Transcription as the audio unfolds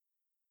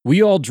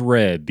We all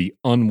dread the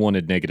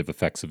unwanted negative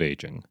effects of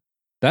aging.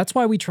 That's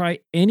why we try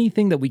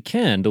anything that we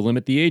can to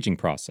limit the aging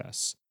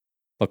process.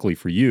 Luckily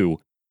for you,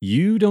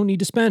 you don't need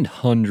to spend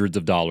hundreds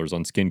of dollars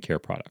on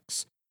skincare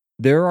products.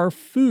 There are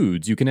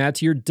foods you can add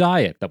to your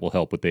diet that will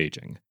help with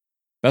aging.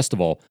 Best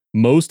of all,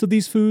 most of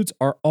these foods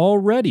are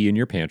already in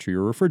your pantry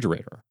or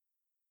refrigerator.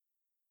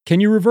 Can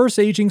you reverse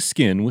aging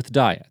skin with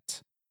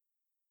diet?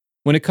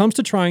 When it comes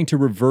to trying to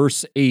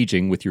reverse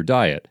aging with your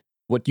diet,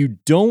 what you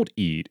don't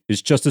eat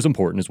is just as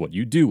important as what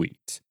you do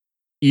eat.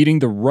 Eating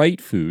the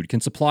right food can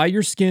supply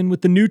your skin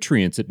with the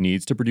nutrients it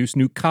needs to produce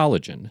new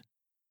collagen.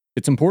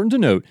 It's important to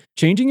note,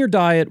 changing your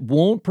diet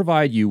won't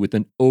provide you with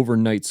an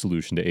overnight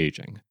solution to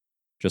aging.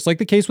 Just like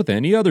the case with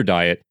any other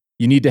diet,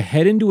 you need to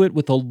head into it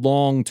with a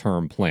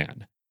long-term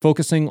plan,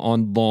 focusing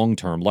on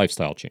long-term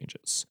lifestyle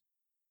changes.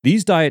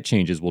 These diet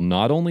changes will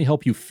not only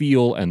help you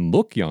feel and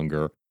look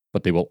younger,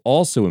 but they will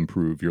also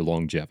improve your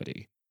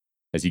longevity.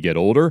 As you get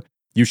older,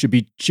 you should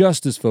be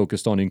just as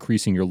focused on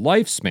increasing your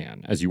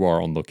lifespan as you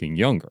are on looking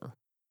younger.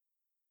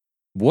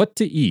 What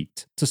to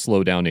eat to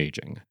slow down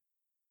aging?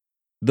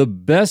 The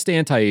best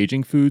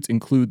anti-aging foods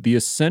include the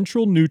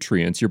essential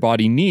nutrients your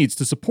body needs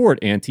to support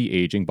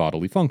anti-aging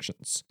bodily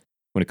functions.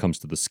 When it comes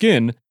to the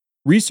skin,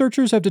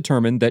 researchers have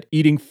determined that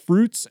eating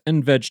fruits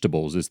and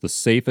vegetables is the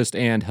safest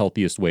and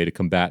healthiest way to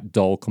combat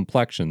dull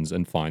complexions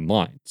and fine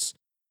lines.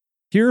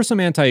 Here are some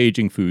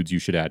anti-aging foods you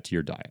should add to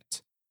your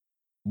diet.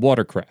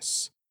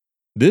 Watercress.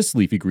 This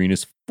leafy green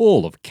is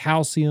full of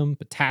calcium,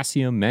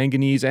 potassium,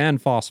 manganese,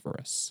 and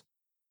phosphorus.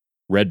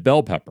 Red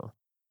bell pepper.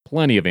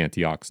 Plenty of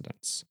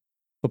antioxidants.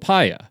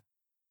 Papaya.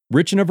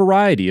 Rich in a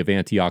variety of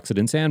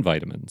antioxidants and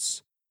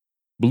vitamins.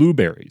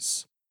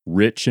 Blueberries.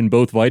 Rich in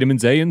both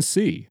vitamins A and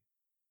C.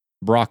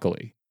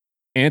 Broccoli.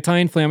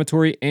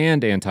 Anti-inflammatory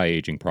and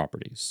anti-aging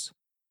properties.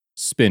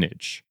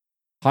 Spinach.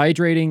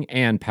 Hydrating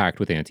and packed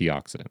with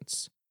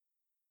antioxidants.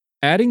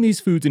 Adding these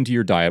foods into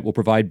your diet will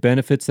provide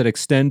benefits that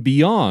extend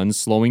beyond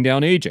slowing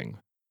down aging.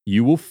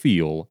 You will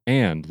feel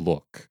and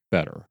look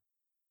better.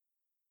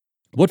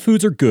 What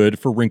foods are good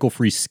for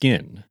wrinkle-free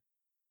skin?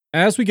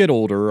 As we get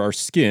older, our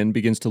skin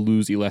begins to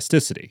lose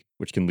elasticity,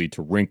 which can lead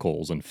to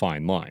wrinkles and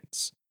fine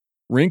lines.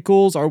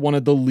 Wrinkles are one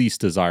of the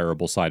least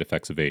desirable side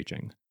effects of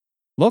aging.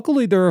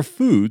 Luckily, there are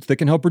foods that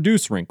can help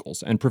reduce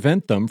wrinkles and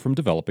prevent them from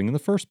developing in the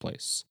first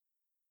place.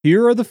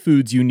 Here are the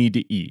foods you need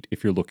to eat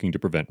if you're looking to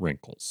prevent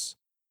wrinkles.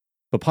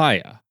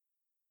 Papaya.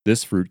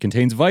 This fruit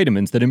contains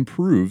vitamins that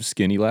improve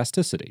skin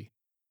elasticity.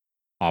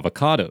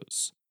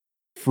 Avocados.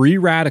 Free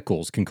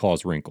radicals can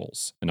cause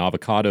wrinkles, and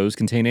avocados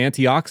contain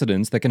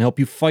antioxidants that can help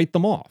you fight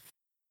them off.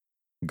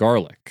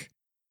 Garlic.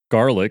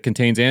 Garlic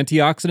contains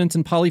antioxidants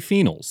and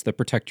polyphenols that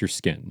protect your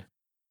skin.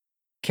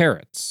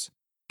 Carrots.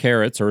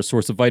 Carrots are a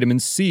source of vitamin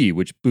C,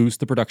 which boosts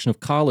the production of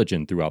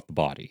collagen throughout the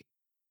body.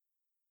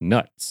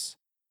 Nuts.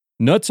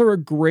 Nuts are a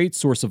great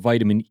source of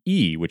vitamin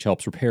E, which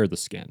helps repair the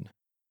skin.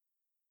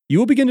 You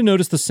will begin to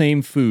notice the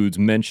same foods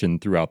mentioned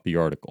throughout the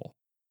article.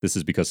 This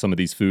is because some of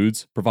these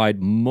foods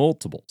provide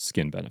multiple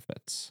skin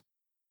benefits.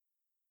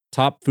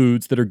 Top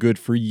foods that are good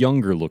for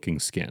younger looking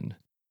skin.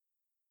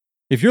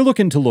 If you're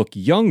looking to look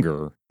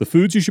younger, the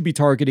foods you should be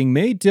targeting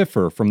may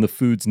differ from the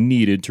foods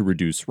needed to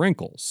reduce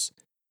wrinkles.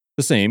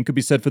 The same could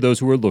be said for those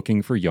who are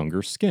looking for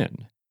younger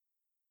skin.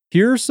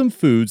 Here are some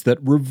foods that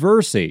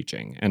reverse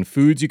aging and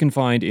foods you can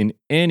find in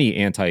any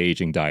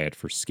anti-aging diet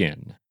for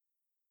skin.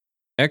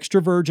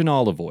 Extra virgin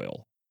olive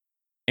oil.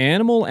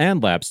 Animal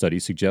and lab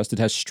studies suggest it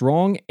has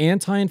strong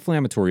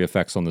anti-inflammatory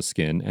effects on the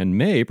skin and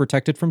may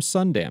protect it from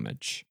sun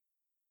damage.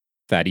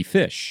 Fatty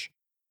fish.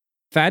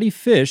 Fatty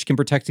fish can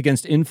protect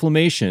against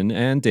inflammation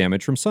and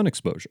damage from sun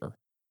exposure.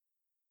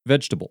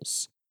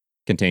 Vegetables.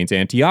 Contains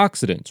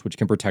antioxidants, which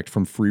can protect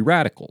from free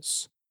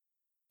radicals.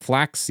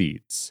 Flax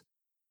seeds.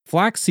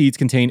 Flax seeds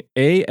contain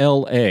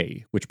ALA,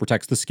 which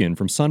protects the skin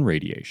from sun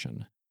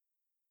radiation.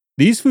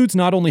 These foods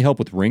not only help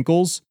with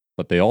wrinkles,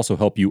 but they also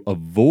help you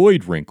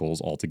avoid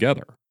wrinkles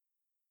altogether.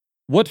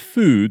 What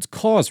foods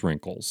cause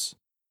wrinkles?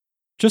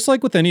 Just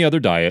like with any other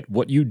diet,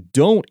 what you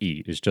don't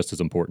eat is just as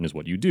important as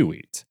what you do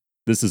eat.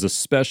 This is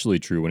especially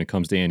true when it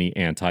comes to any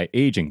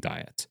anti-aging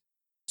diet.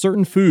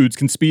 Certain foods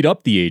can speed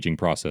up the aging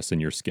process in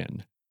your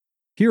skin.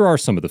 Here are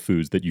some of the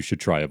foods that you should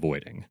try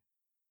avoiding.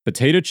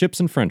 Potato chips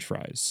and french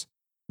fries.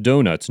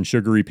 Donuts and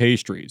sugary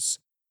pastries.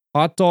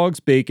 Hot dogs,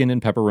 bacon,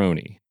 and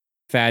pepperoni.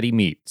 Fatty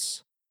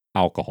meats.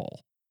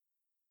 Alcohol.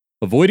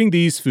 Avoiding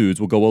these foods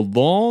will go a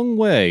long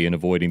way in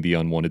avoiding the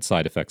unwanted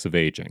side effects of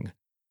aging.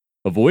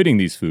 Avoiding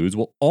these foods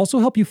will also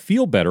help you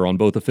feel better on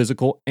both a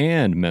physical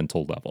and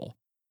mental level.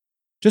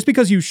 Just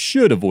because you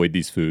should avoid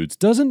these foods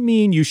doesn't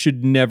mean you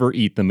should never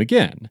eat them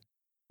again.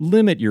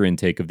 Limit your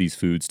intake of these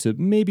foods to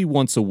maybe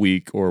once a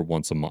week or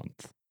once a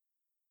month.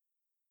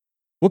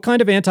 What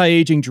kind of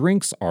anti-aging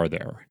drinks are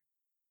there?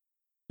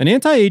 An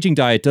anti-aging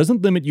diet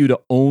doesn't limit you to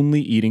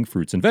only eating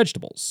fruits and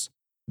vegetables.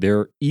 There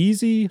are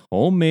easy,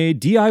 homemade,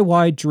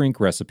 DIY drink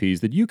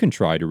recipes that you can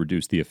try to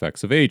reduce the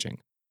effects of aging.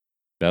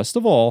 Best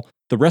of all,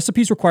 the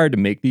recipes required to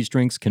make these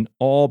drinks can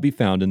all be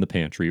found in the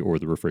pantry or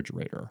the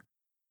refrigerator.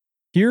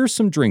 Here are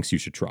some drinks you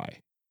should try.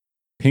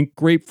 pink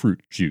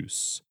grapefruit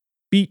juice,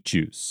 beet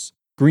juice,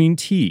 green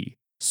tea,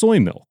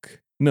 soy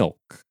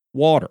milk,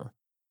 water,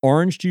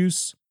 orange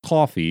juice,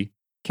 coffee,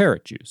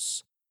 carrot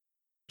juice.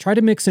 Try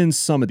to mix in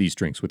some of these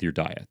drinks with your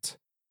diet.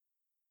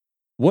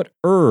 What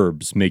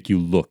herbs make you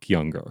look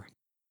younger?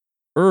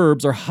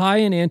 Herbs are high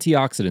in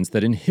antioxidants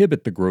that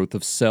inhibit the growth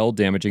of cell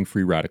damaging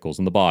free radicals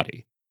in the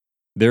body.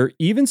 There are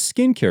even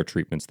skincare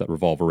treatments that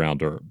revolve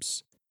around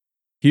herbs.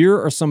 Here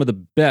are some of the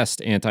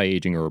best anti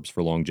aging herbs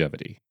for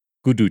longevity: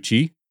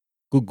 guduchi,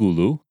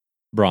 gugulu,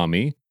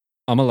 brahmi,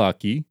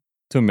 amalaki,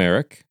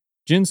 turmeric,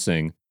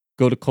 ginseng,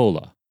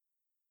 gotu-kola.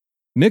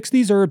 Mix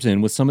these herbs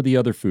in with some of the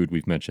other food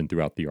we've mentioned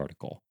throughout the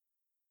article.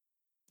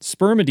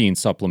 Spermidine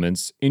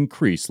supplements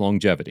increase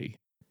longevity.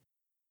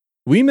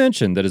 We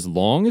mentioned that as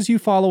long as you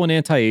follow an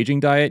anti aging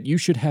diet, you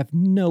should have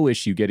no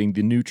issue getting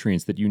the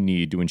nutrients that you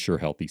need to ensure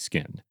healthy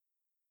skin.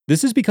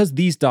 This is because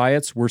these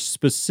diets were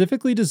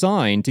specifically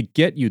designed to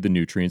get you the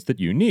nutrients that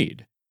you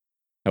need.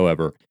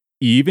 However,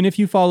 even if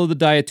you follow the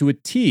diet to a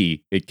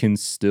T, it can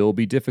still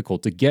be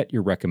difficult to get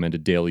your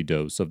recommended daily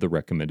dose of the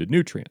recommended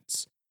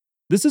nutrients.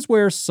 This is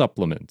where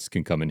supplements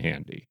can come in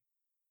handy.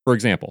 For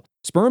example,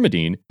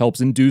 spermidine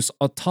helps induce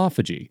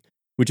autophagy,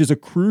 which is a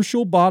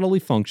crucial bodily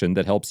function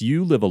that helps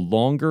you live a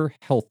longer,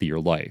 healthier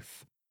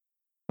life.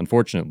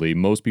 Unfortunately,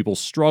 most people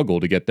struggle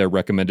to get their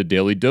recommended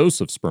daily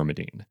dose of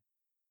spermidine.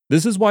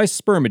 This is why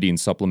spermidine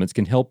supplements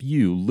can help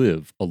you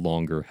live a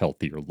longer,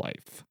 healthier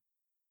life.